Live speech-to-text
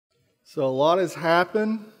So a lot has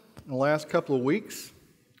happened in the last couple of weeks.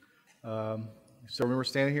 So I remember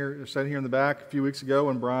sitting here in the back a few weeks ago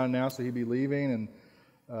when Brian announced that he'd be leaving and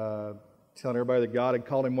telling everybody that God had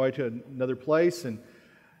called him away to another place. And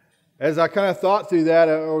as I kind of thought through that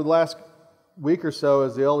over the last week or so,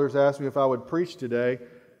 as the elders asked me if I would preach today,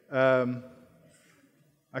 I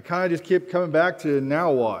kind of just kept coming back to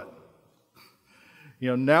now what?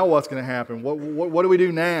 Now what's going to happen? What do we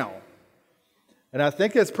do now? And I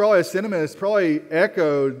think it's probably a sentiment that's probably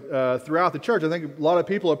echoed throughout the church. I think a lot of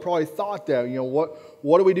people have probably thought that.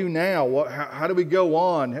 What do we do now? How do we go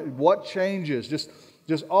on? What changes?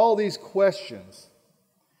 Just all these questions.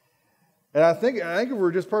 And I think if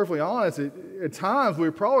we're just perfectly honest, at times we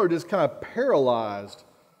probably are just kind of paralyzed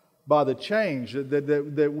by the change.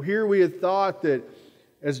 That here we had thought that,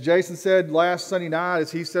 as Jason said last Sunday night,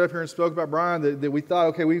 as he sat up here and spoke about Brian, that we thought,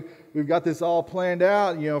 okay, we've got this all planned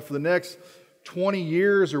out, for the next 20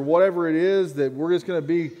 years or whatever it is, that we're just going to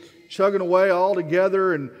be chugging away all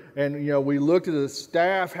together. And we looked at the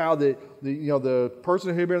staff, how the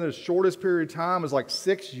person who'd been there the shortest period of time was like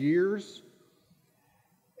 6 years.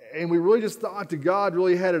 And we really just thought that God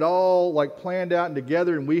really had it all like planned out and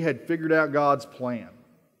together, and we had figured out God's plan.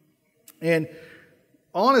 And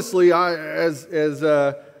honestly, as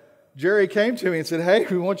Jerry came to me and said, "Hey,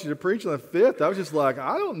 we want you to preach on the 5th," I was just like,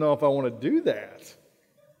 I don't know if I want to do that.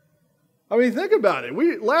 I mean, think about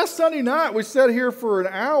it. Last Sunday night, we sat here for an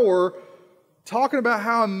hour talking about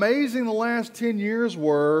how amazing the last 10 years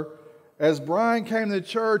were as Brian came to the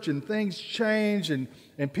church and things changed and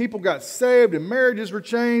people got saved and marriages were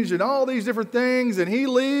changed and all these different things, and he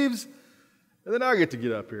leaves, and then I get to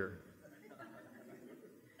get up here.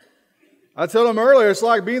 I told him earlier, it's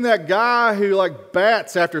like being that guy who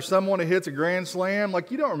bats after someone who hits a grand slam.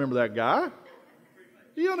 You don't remember that guy.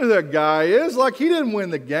 You don't know who that guy is. He didn't win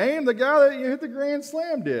the game. The guy that hit the grand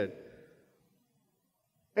slam did.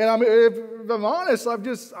 And I mean, if I'm honest,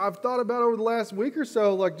 I've thought about over the last week or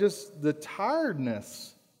so, just the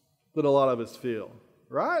tiredness that a lot of us feel,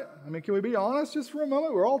 right? I mean, can we be honest just for a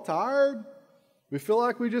moment? We're all tired. We feel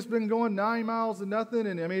like we've just been going 90 miles to nothing.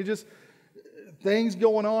 And I mean, just things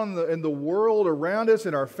going on in the world around us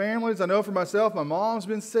and our families. I know for myself, my mom's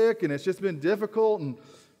been sick and it's just been difficult, and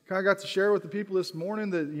kind of got to share with the people this morning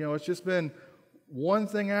that, it's just been one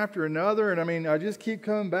thing after another. And I mean, I just keep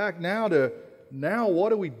coming back now what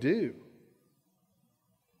do we do?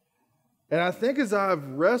 And I think as I've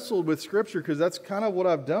wrestled with Scripture, because that's kind of what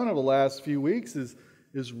I've done over the last few weeks,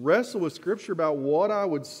 is wrestle with Scripture about what I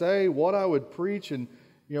would say, what I would preach, and,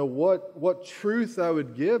 what truth I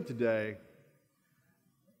would give today.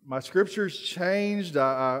 My Scripture's changed.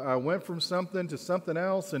 I went from something to something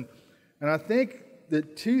else. And I think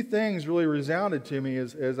that two things really resounded to me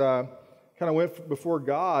as I kind of went before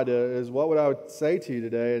God, is what would I would say to you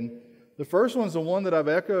today. And the first one's the one that I've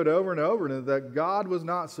echoed over and over, and that God was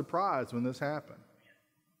not surprised when this happened.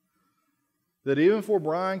 That even before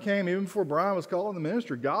Brian came, even before Brian was called in the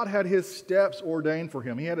ministry, God had His steps ordained for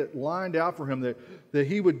him. He had it lined out for him that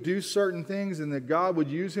he would do certain things and that God would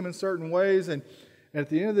use him in certain ways. And at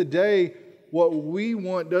the end of the day, what we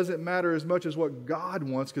want doesn't matter as much as what God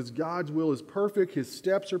wants, because God's will is perfect. His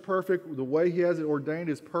steps are perfect. The way He has it ordained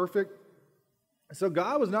is perfect. So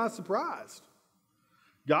God was not surprised.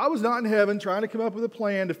 God was not in heaven trying to come up with a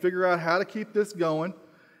plan to figure out how to keep this going.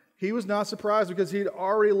 He was not surprised because He'd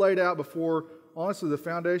already laid out before, honestly, the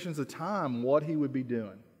foundations of time what He would be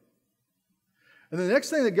doing. And the next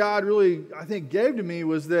thing that God really, I think, gave to me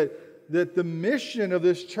was that the mission of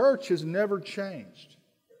this church has never changed.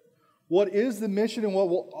 What is the mission and what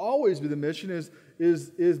will always be the mission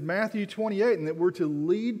is Matthew 28, and that we're to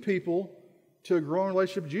lead people to a growing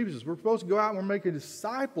relationship with Jesus. We're supposed to go out and we're making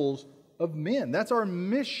disciples of men. That's our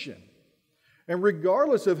mission. And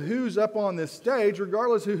regardless of who's up on this stage,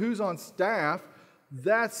 regardless of who's on staff,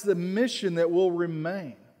 that's the mission that will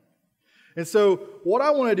remain. And so what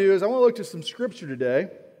I want to do is I want to look to some Scripture today,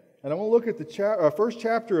 and I want to look at the first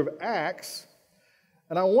chapter of Acts.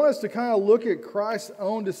 And I want us to kind of look at Christ's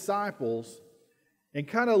own disciples and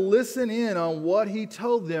kind of listen in on what He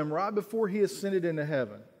told them right before He ascended into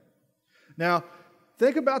heaven. Now,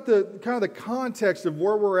 think about the kind of the context of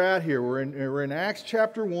where we're at here. We're in Acts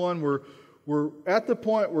chapter 1. We're at the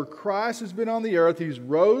point where Christ has been on the earth. He's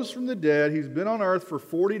rose from the dead. He's been on earth for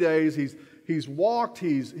 40 days. He's walked.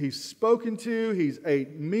 He's spoken to. He's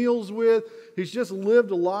ate meals with. He's just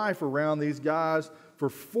lived a life around these guys for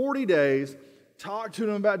 40 days. Talked to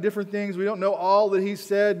them about different things. We don't know all that He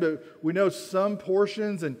said, but we know some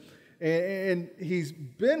portions. And He's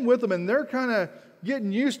been with them, and they're kind of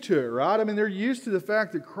getting used to it, right? I mean, they're used to the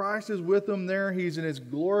fact that Christ is with them there. He's in his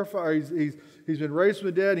glorified, he's been raised from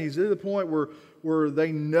the dead. He's at the point where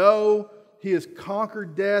they know he has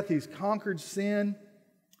conquered death. He's conquered sin.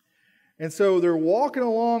 And so they're walking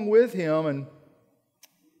along with him. And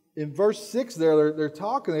in verse 6 there, they're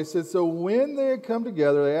talking. They said, so when they had come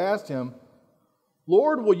together, they asked him,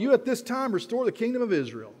 Lord, will you at this time restore the kingdom of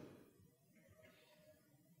Israel?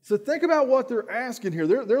 So think about what they're asking here.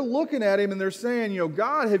 They're looking at him and they're saying,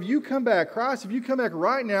 God, have you come back? Christ, have you come back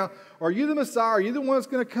right now? Are you the Messiah? Are you the one that's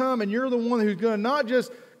going to come and you're the one who's going to not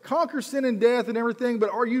just conquer sin and death and everything, but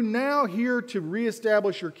are you now here to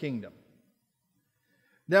reestablish your kingdom?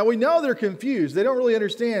 Now, we know they're confused. They don't really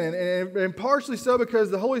understand, and partially so because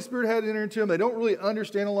the Holy Spirit had entered into them. They don't really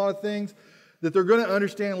understand a lot of things that they're going to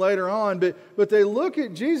understand later on, but they look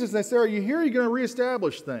at Jesus and they say, are you here? Are you going to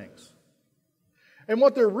reestablish things? And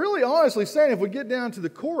what they're really honestly saying, if we get down to the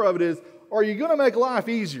core of it, is, are you going to make life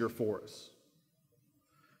easier for us?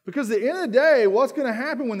 Because at the end of the day, what's going to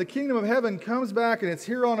happen when the kingdom of heaven comes back and it's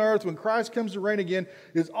here on earth, when Christ comes to reign again,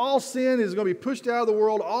 is all sin is going to be pushed out of the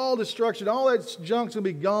world, all destruction, all that junk's going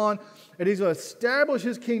to be gone, and he's going to establish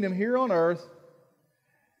his kingdom here on earth.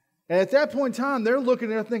 And at that point in time, they're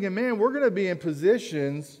looking at it thinking, man, we're going to be in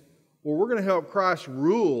positions where we're going to help Christ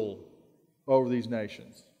rule over these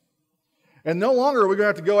nations. And no longer are we going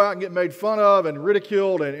to have to go out and get made fun of and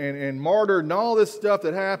ridiculed and martyred and all this stuff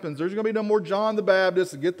that happens. There's going to be no more John the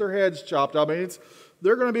Baptist and get their heads chopped off. I mean,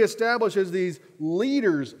 they're going to be established as these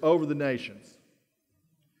leaders over the nations.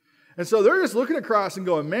 And so they're just looking at Christ and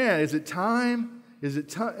going, man, is it time? Is it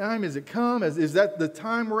time? Is it come? Is that the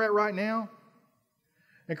time we're at right now?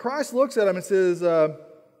 And Christ looks at them and says,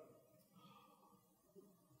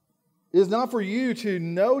 it is not for you to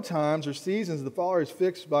know times or seasons the Father is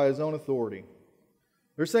fixed by his own authority.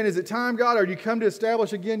 They're saying, is it time, God, or do you come to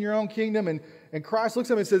establish again your own kingdom? And Christ looks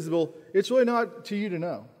at them and says, well, it's really not to you to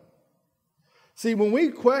know. See, when we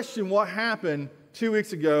question what happened 2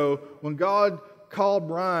 weeks ago when God called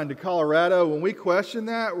Brian to Colorado, when we question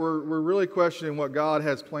that, we're really questioning what God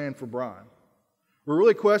has planned for Brian. We're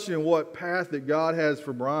really questioning what path that God has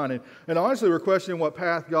for Brian. And honestly, we're questioning what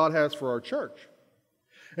path God has for our church.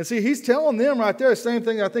 And see, he's telling them right there, the same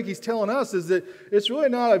thing I think he's telling us, is that it's really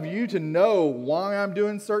not of you to know why I'm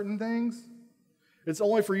doing certain things. It's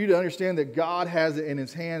only for you to understand that God has it in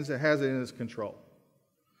his hands and has it in his control.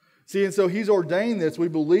 See, and so he's ordained this. We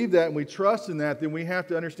believe that and we trust in that. Then we have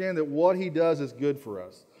to understand that what he does is good for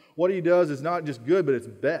us. What he does is not just good, but it's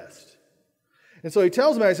best. And so he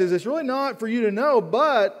tells them, he says, it's really not for you to know,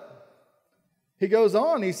 but he goes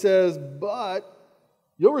on, he says, but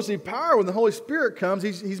you'll receive power when the Holy Spirit comes.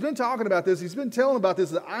 He's been talking about this. He's been telling about this,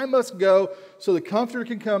 that I must go so the Comforter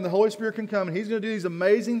can come, the Holy Spirit can come, and he's going to do these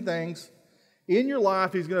amazing things in your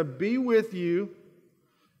life. He's going to be with you.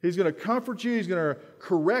 He's going to comfort you. He's going to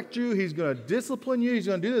correct you. He's going to discipline you. He's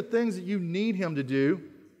going to do the things that you need him to do.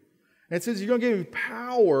 And it says he's going to give you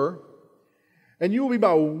power, and you will be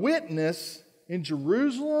my witness in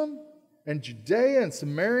Jerusalem and Judea and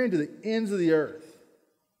Samaria and to the ends of the earth.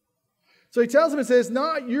 So he tells them, it says, it's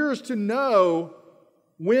not yours to know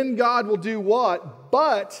when God will do what,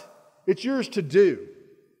 but it's yours to do.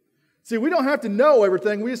 See, we don't have to know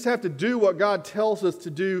everything. We just have to do what God tells us to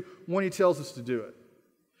do when he tells us to do it.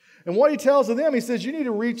 And what he tells them, he says, you need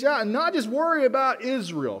to reach out and not just worry about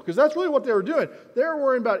Israel, because that's really what they were doing. They were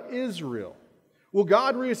worrying about Israel. Will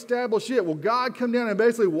God reestablish it? Will God come down and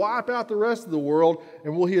basically wipe out the rest of the world?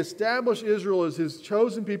 And will he establish Israel as his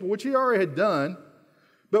chosen people, which he already had done?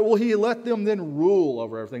 But will he let them then rule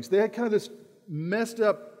over everything? So they had kind of this messed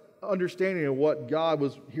up understanding of what God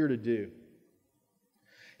was here to do.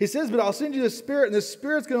 He says, but I'll send you the Spirit, and the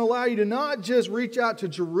Spirit's going to allow you to not just reach out to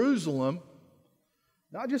Jerusalem,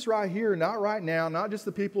 not just right here, not right now, not just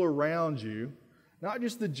the people around you, not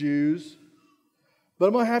just the Jews, but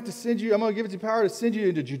I'm going to have to send you, I'm going to give it the power to send you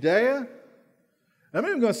into Judea. I'm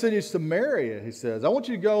even going to send you to Samaria, he says. I want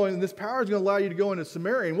you to go, and this power is going to allow you to go into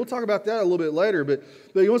Samaria. And we'll talk about that a little bit later. But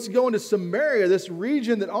he wants to go into Samaria, this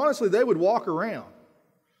region that honestly they would walk around.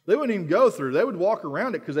 They wouldn't even go through. They would walk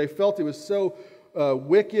around it because they felt it was so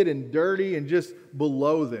wicked and dirty and just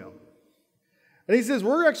below them. And he says,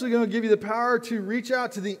 we're actually going to give you the power to reach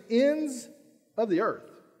out to the ends of the earth.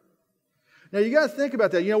 Now, you got to think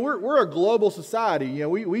about that. We're a global society.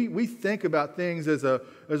 We think about things as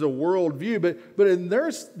a world view. But in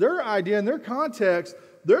their idea, in their context,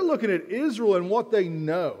 they're looking at Israel and what they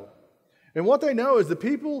know. And what they know is the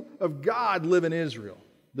people of God live in Israel.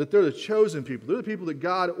 That they're the chosen people. They're the people that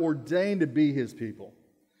God ordained to be his people.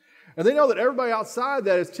 And they know that everybody outside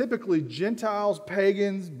that is typically Gentiles,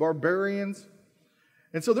 pagans, barbarians.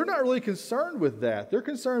 And so they're not really concerned with that. They're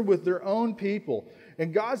concerned with their own people.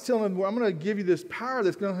 And God's telling them, well, I'm going to give you this power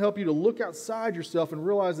that's going to help you to look outside yourself and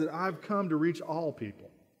realize that I've come to reach all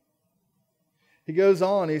people. He goes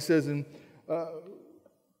on, he says, and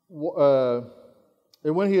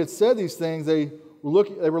when he had said these things, they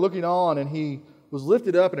were looking on, and he was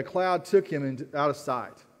lifted up, and a cloud took him out of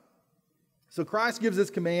sight. So Christ gives this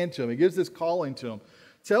command to him. He gives this calling to him.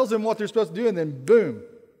 Tells them what they're supposed to do, and then boom,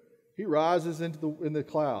 he rises in the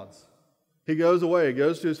clouds. He goes away. He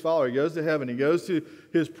goes to his Father. He goes to heaven. He goes to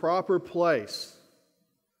his proper place.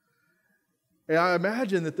 And I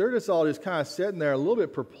imagine that they're just all just kind of sitting there a little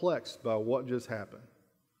bit perplexed by what just happened.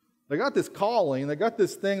 They got this calling. They got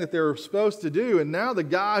this thing that they were supposed to do. And now the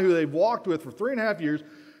guy who they've walked with for 3.5 years,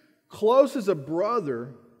 close as a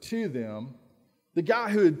brother to them, the guy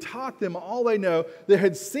who had taught them all they know, that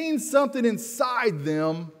had seen something inside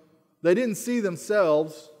them they didn't see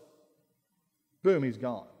themselves, boom, he's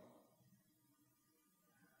gone.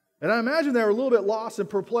 And I imagine they were a little bit lost and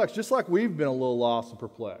perplexed, just like we've been a little lost and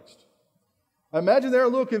perplexed. I imagine they're a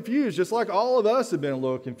little confused, just like all of us have been a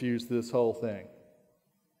little confused through this whole thing.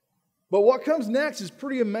 But what comes next is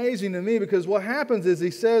pretty amazing to me, because what happens is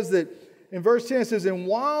he says that, in verse 10 it says, and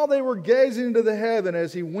while they were gazing into the heaven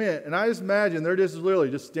as he went, and I just imagine they're just literally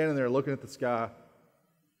just standing there looking at the sky.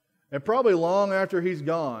 And probably long after he's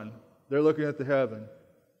gone, they're looking at the heaven.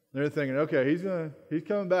 They're thinking, okay, he's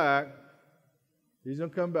coming back. He's going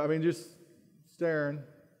to come back. I mean, just staring,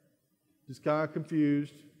 just kind of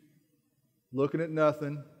confused, looking at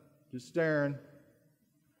nothing, just staring.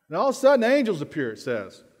 And all of a sudden, angels appear, it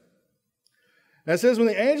says. And it says, when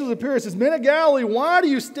the angels appear, it says, men of Galilee, why do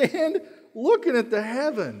you stand looking at the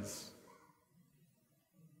heavens?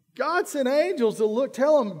 God sent angels to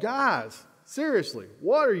tell them, guys, seriously,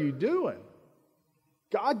 what are you doing?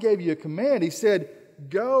 God gave you a command. He said,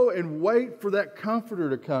 go and wait for that Comforter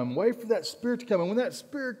to come. Wait for that Spirit to come. And when that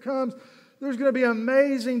Spirit comes, there's going to be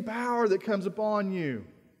amazing power that comes upon you.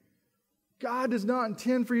 God does not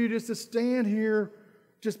intend for you just to stand here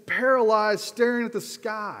just paralyzed, staring at the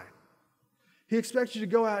sky. He expects you to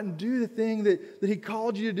go out and do the thing that He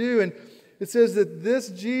called you to do. And it says that this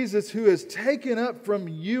Jesus who is taken up from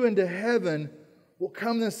you into heaven will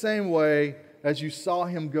come the same way as you saw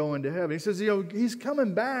Him go into heaven. He says, He's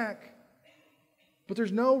coming back. But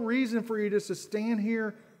there's no reason for you just to stand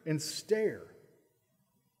here and stare.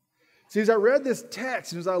 See, as I read this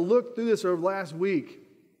text and as I looked through this over the last week,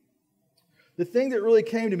 the thing that really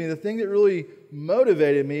came to me, the thing that really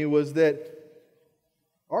motivated me was that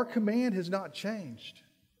our command has not changed.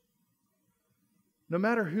 No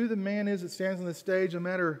matter who the man is that stands on the stage, no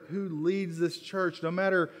matter who leads this church, no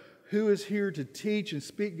matter who is here to teach and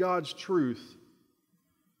speak God's truth,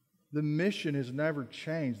 the mission has never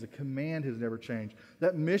changed. The command has never changed.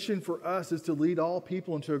 That mission for us is to lead all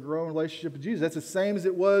people into a growing relationship with Jesus. That's the same as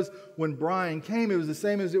it was when Brian came. It was the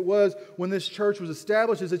same as it was when this church was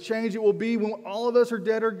established. It's a change it will be when all of us are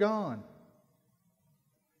dead or gone.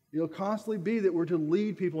 It'll constantly be that we're to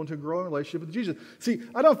lead people into a growing relationship with Jesus. See,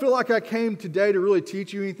 I don't feel like I came today to really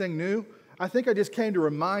teach you anything new. I think I just came to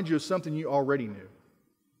remind you of something you already knew.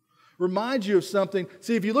 Remind you of something.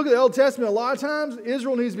 See, if you look at the Old Testament, a lot of times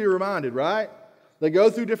Israel needs to be reminded, right? They go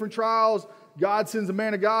through different trials. God sends a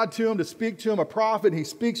man of God to them to speak to them, a prophet, and he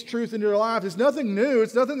speaks truth into their lives. It's nothing new.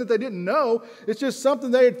 It's nothing that they didn't know. It's just something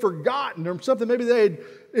they had forgotten, or something maybe they had,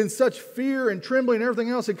 in such fear and trembling and everything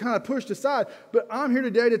else, had kind of pushed aside. But I'm here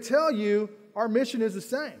today to tell you our mission is the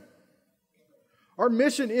same. Our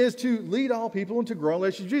mission is to lead all people into growing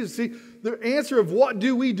relationship with Jesus. See, the answer of what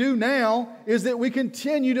do we do now is that we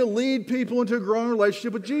continue to lead people into a growing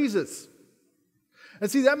relationship with Jesus.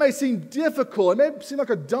 And see, that may seem difficult. It may seem like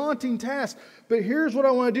a daunting task. But here's what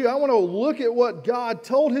I want to do. I want to look at what God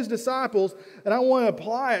told His disciples, and I want to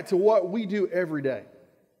apply it to what we do every day.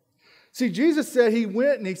 See, Jesus said He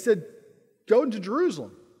went and He said, go into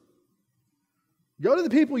Jerusalem. Go to the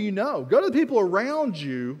people you know. Go to the people around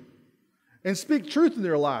you and speak truth in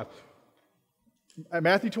their life. At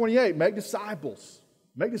Matthew 28, make disciples.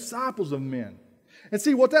 Make disciples of men. And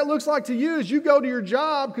see, what that looks like to you is you go to your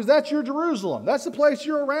job because that's your Jerusalem. That's the place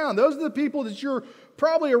you're around. Those are the people that you're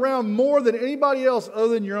probably around more than anybody else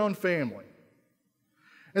other than your own family.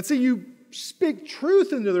 And see, you speak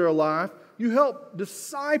truth into their life. You help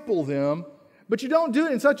disciple them, but you don't do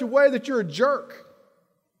it in such a way that you're a jerk.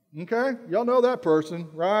 Okay? Y'all know that person,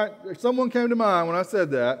 right? Someone came to mind when I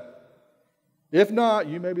said that. If not,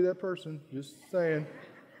 you may be that person, just saying.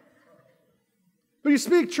 But you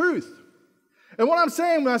speak truth. And what I'm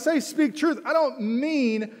saying when I say speak truth, I don't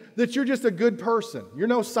mean that you're just a good person. You're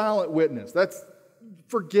no silent witness. That's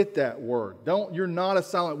forget that word. You're not a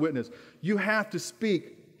silent witness. You have to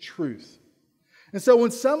speak truth. And so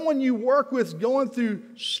when someone you work with is going through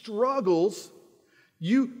struggles,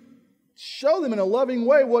 you show them in a loving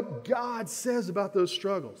way what God says about those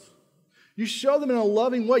struggles. You show them in a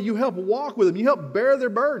loving way. You help walk with them. You help bear their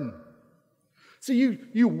burden. So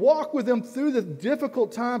you walk with them through the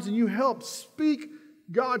difficult times and you help speak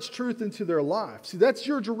God's truth into their life. See, that's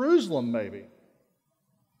your Jerusalem maybe.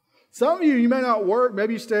 Some of you may not work.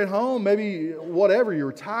 Maybe you stay at home. Maybe whatever. You're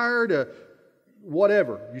retired.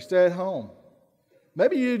 Whatever. You stay at home.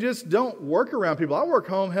 Maybe you just don't work around people. I work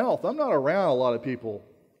home health. I'm not around a lot of people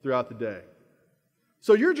throughout the day.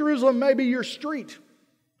 So your Jerusalem may be your street.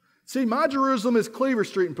 See, my Jerusalem is Cleaver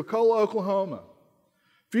Street in Pecola, Oklahoma.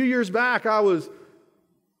 A few years back, I was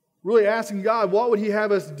really asking God, what would He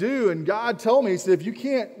have us do? And God told me, He said, if you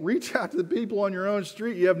can't reach out to the people on your own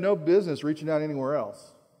street, you have no business reaching out anywhere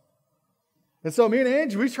else. And so me and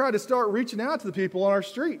Angie, we tried to start reaching out to the people on our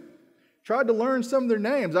street. Tried to learn some of their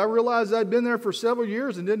names. I realized I'd been there for several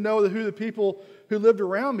years and didn't know who the people who lived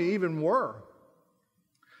around me even were.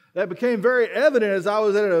 That became very evident as I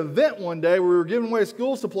was at an event one day where we were giving away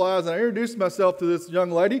school supplies, and I introduced myself to this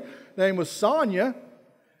young lady. Her name was Sonia.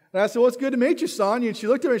 And I said, well, it's good to meet you, Sonia. And she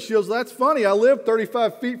looked at me and she goes, that's funny. I live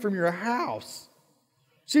 35 feet from your house.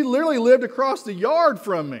 She literally lived across the yard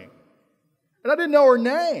from me. And I didn't know her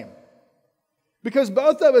name. Because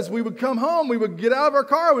both of us, we would come home, we would get out of our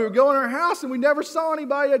car, we would go in our house, and we never saw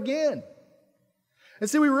anybody again. And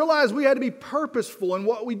see, we realized we had to be purposeful in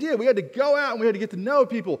what we did. We had to go out and we had to get to know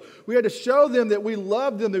people. We had to show them that we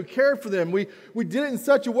loved them, that we cared for them. We did it in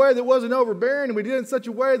such a way that wasn't overbearing, and we did it in such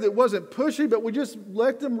a way that wasn't pushy, but we just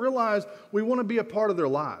let them realize we want to be a part of their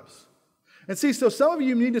lives. And see, so some of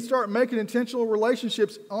you need to start making intentional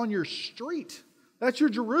relationships on your street. That's your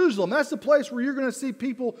Jerusalem. That's the place where you're going to see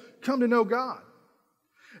people come to know God.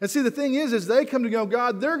 And see, the thing is, as they come to know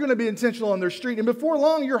God, they're going to be intentional on their street. And before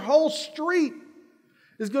long, your whole street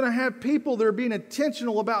is going to have people that are being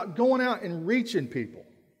intentional about going out and reaching people.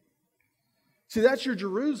 See, that's your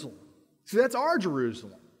Jerusalem. See, that's our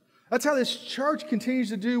Jerusalem. That's how this church continues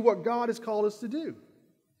to do what God has called us to do.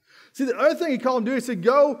 See, the other thing He called them to do, He said,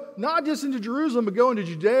 go not just into Jerusalem, but go into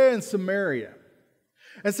Judea and Samaria.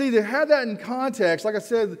 And see, to have that in context, like I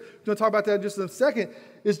said, we're going to talk about that in just a second,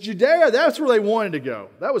 is Judea, that's where they wanted to go.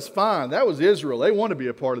 That was fine. That was Israel. They wanted to be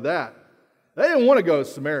a part of that. They didn't want to go to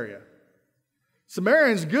Samaria.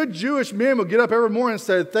 Samaritans, good Jewish men, would get up every morning and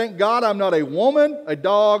say, thank God I'm not a woman, a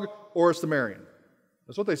dog, or a Samaritan.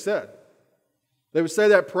 That's what they said. They would say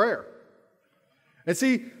that prayer. And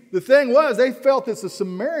see, the thing was, they felt that the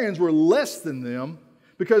Samaritans were less than them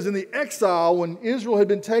because in the exile, when Israel had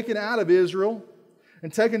been taken out of Israel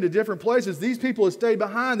and taken to different places, these people had stayed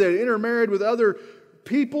behind. They had intermarried with other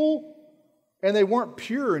people, and they weren't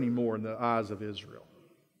pure anymore in the eyes of Israel.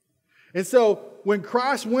 And so when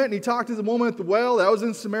Christ went and He talked to the woman at the well, that was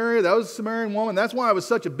in Samaria, that was a Samaritan woman. That's why it was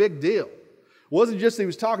such a big deal. It wasn't just He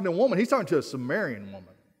was talking to a woman, He's talking to a Samaritan woman.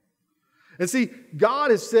 And see, God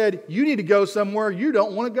has said, you need to go somewhere you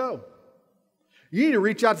don't want to go. You need to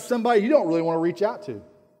reach out to somebody you don't really want to reach out to.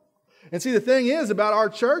 And see, the thing is about our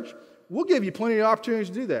church, we'll give you plenty of opportunities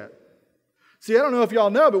to do that. See, I don't know if y'all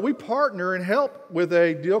know, but we partner and help with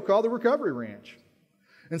a deal called the Recovery Ranch.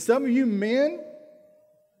 And some of you men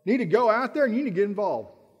need to go out there and you need to get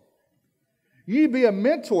involved. You need to be a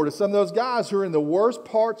mentor to some of those guys who are in the worst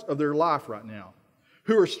parts of their life right now,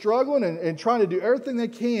 who are struggling and trying to do everything they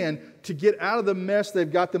can to get out of the mess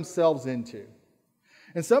they've got themselves into.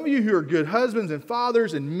 And some of you who are good husbands and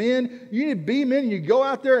fathers and men, you need to be men and you go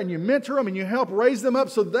out there and you mentor them and you help raise them up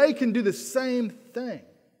so they can do the same thing.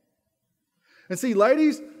 And see,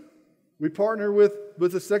 ladies, we partner with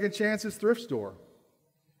the Second Chances Thrift Store.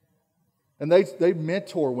 And they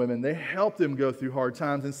mentor women. They help them go through hard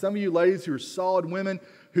times. And some of you ladies who are solid women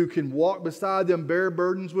who can walk beside them, bear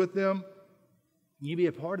burdens with them, you be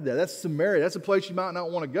a part of that. That's Samaria. That's a place you might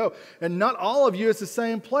not want to go. And not all of you, it's the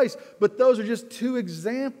same place. But those are just two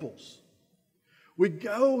examples. We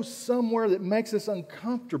go somewhere that makes us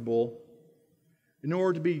uncomfortable in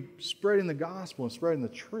order to be spreading the gospel and spreading the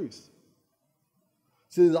truth.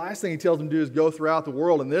 See, the last thing He tells them to do is go throughout the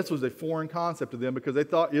world. And this was a foreign concept to them because they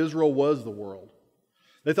thought Israel was the world.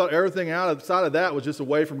 They thought everything outside of that was just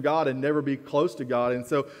away from God and never be close to God. And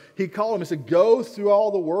so He called them and said, go through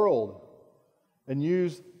all the world and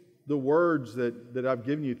use the words that I've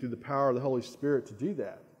given you through the power of the Holy Spirit to do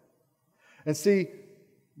that. And see,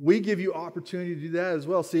 we give you opportunity to do that as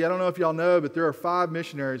well. See, I don't know if y'all know, but there are 5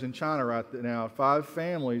 missionaries in China right now, 5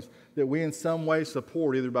 families that we in some way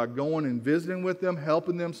support, either by going and visiting with them,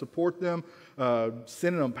 helping them, support them,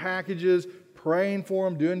 sending them packages, praying for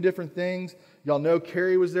them, doing different things. Y'all know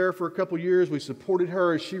Carrie was there for a couple years. We supported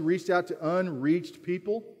her as she reached out to unreached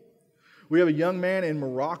people. We have a young man in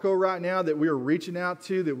Morocco right now that we are reaching out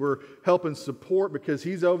to, that we're helping support because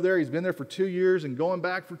he's over there. He's been there for 2 years and going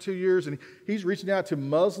back for 2 years, and he's reaching out to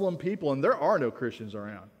Muslim people, and there are no Christians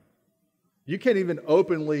around. You can't even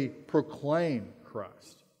openly proclaim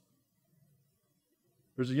Christ.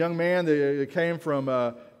 There's a young man that came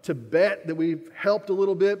from Tibet that we've helped a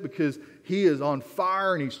little bit because he is on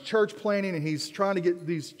fire and he's church planting and he's trying to get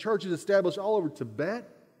these churches established all over Tibet.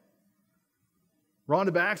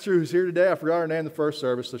 Rhonda Baxter, who's here today, I forgot her name the first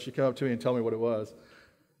service, so she came up to me and told me what it was.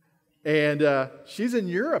 And she's in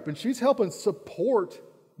Europe, and she's helping support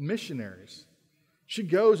missionaries. She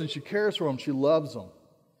goes and she cares for them. She loves them.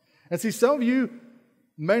 And see, some of you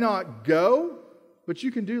may not go, but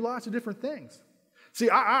you can do lots of different things. See,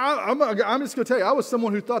 I'm just going to tell you, I was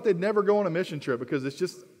someone who thought they'd never go on a mission trip because it's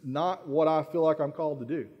just not what I feel like I'm called to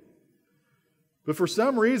do. But for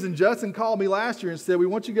some reason, Justin called me last year and said, we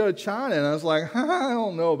want you to go to China. And I was like, I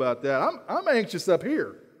don't know about that. I'm anxious up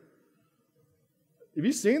here. Have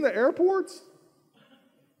you seen the airports?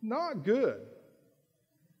 Not good.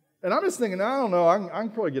 And I'm just thinking, I don't know, I can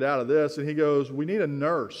probably get out of this. And he goes, we need a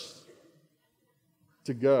nurse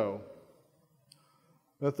to go.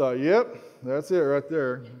 I thought, yep, that's it right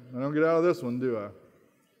there. I don't get out of this one, do I?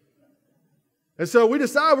 And so we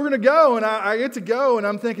decide we're going to go, and I get to go, and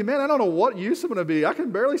I'm thinking, man, I don't know what use I'm going to be. I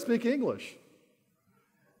can barely speak English.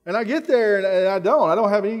 And I get there, and I don't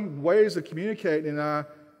have any ways of communicating. And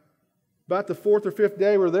about the 4th or 5th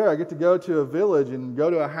day we're there, I get to go to a village and go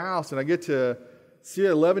to a house, and I get to see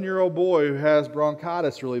an 11-year-old boy who has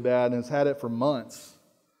bronchitis really bad and has had it for months,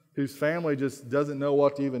 whose family just doesn't know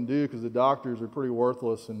what to even do because the doctors are pretty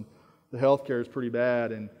worthless and the health care is pretty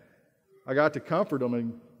bad. And I got to comfort them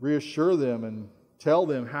and reassure them and tell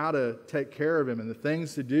them how to take care of him and the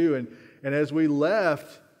things to do. And as we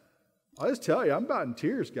left, I'll just tell you, I'm about in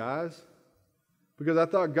tears, guys, because I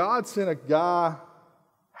thought God sent a guy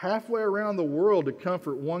halfway around the world to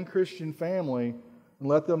comfort one Christian family and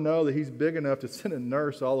let them know that he's big enough to send a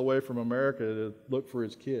nurse all the way from America to look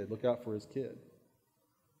out for his kid.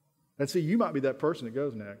 And see, you might be that person that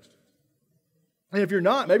goes next. And if you're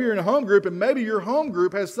not, maybe you're in a home group, and maybe your home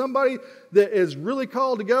group has somebody that is really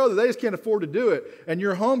called to go that they just can't afford to do it. And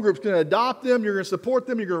your home group's going to adopt them, you're going to support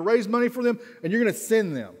them, you're going to raise money for them, and you're going to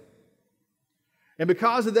send them. And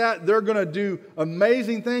because of that, they're going to do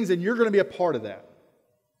amazing things, and you're going to be a part of that.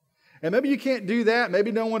 And maybe you can't do that.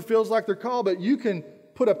 Maybe no one feels like they're called, but you can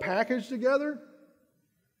put a package together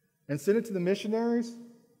and send it to the missionaries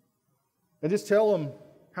and just tell them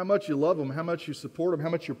how much you love them, how much you support them, how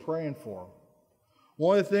much you're praying for them.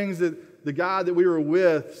 One of the things that the guy that we were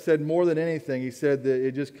with said more than anything, he said that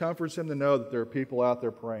it just comforts him to know that there are people out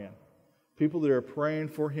there praying. People that are praying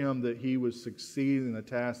for him that he would succeed in the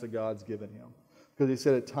task that God's given him. Because he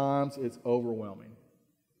said at times it's overwhelming.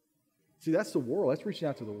 See, that's the world. That's reaching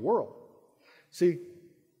out to the world. See,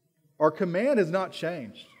 our command has not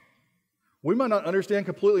changed. We might not understand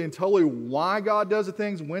completely and totally why God does the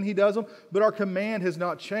things when He does them, but our command has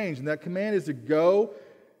not changed. And that command is to go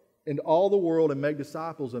into all the world and make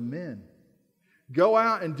disciples of men. Go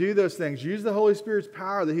out and do those things. Use the Holy Spirit's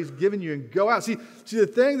power that He's given you and go out. See, the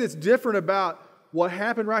thing that's different about what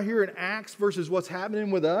happened right here in Acts versus what's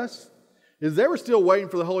happening with us is they were still waiting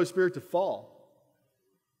for the Holy Spirit to fall.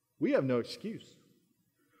 We have no excuse.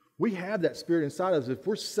 We have that Spirit inside of us. If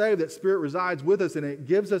we're saved, that Spirit resides with us and it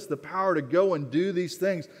gives us the power to go and do these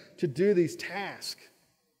things, to do these tasks.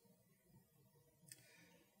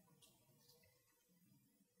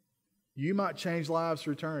 You might change lives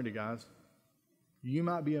for eternity, guys. You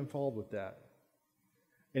might be involved with that.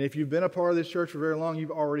 And if you've been a part of this church for very long,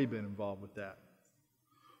 you've already been involved with that.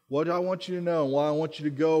 What I want you to know and what I want you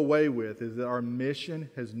to go away with is that our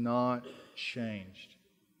mission has not changed.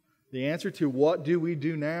 The answer to what do we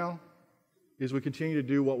do now is we continue to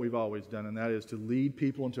do what we've always done, and that is to lead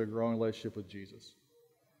people into a growing relationship with Jesus.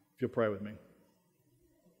 If you'll pray with me.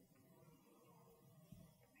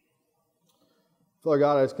 Father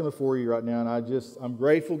God, I just come before you right now, and I'm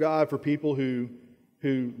grateful, God, for people who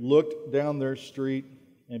looked down their street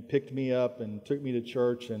and picked me up and took me to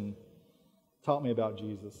church and taught me about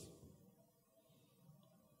Jesus.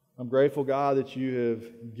 I'm grateful, God, that you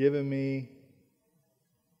have given me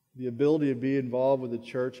the ability to be involved with a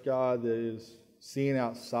church, God, that is seeing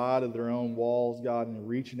outside of their own walls, God, and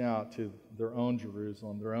reaching out to their own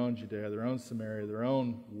Jerusalem, their own Judea, their own Samaria, their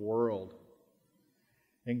own world.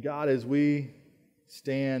 And God, as we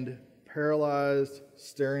stand paralyzed,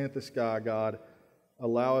 staring at the sky, God,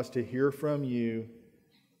 allow us to hear from you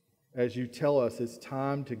as you tell us it's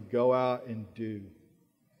time to go out and do.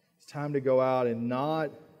 It's time to go out and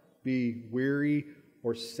not be weary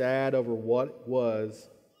or sad over what was,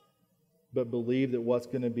 but believe that what's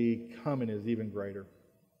going to be coming is even greater.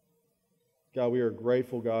 God, we are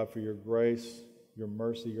grateful, God, for your grace, your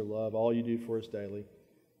mercy, your love, all you do for us daily.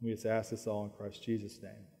 We just ask this all in Christ Jesus'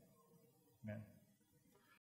 name. Amen.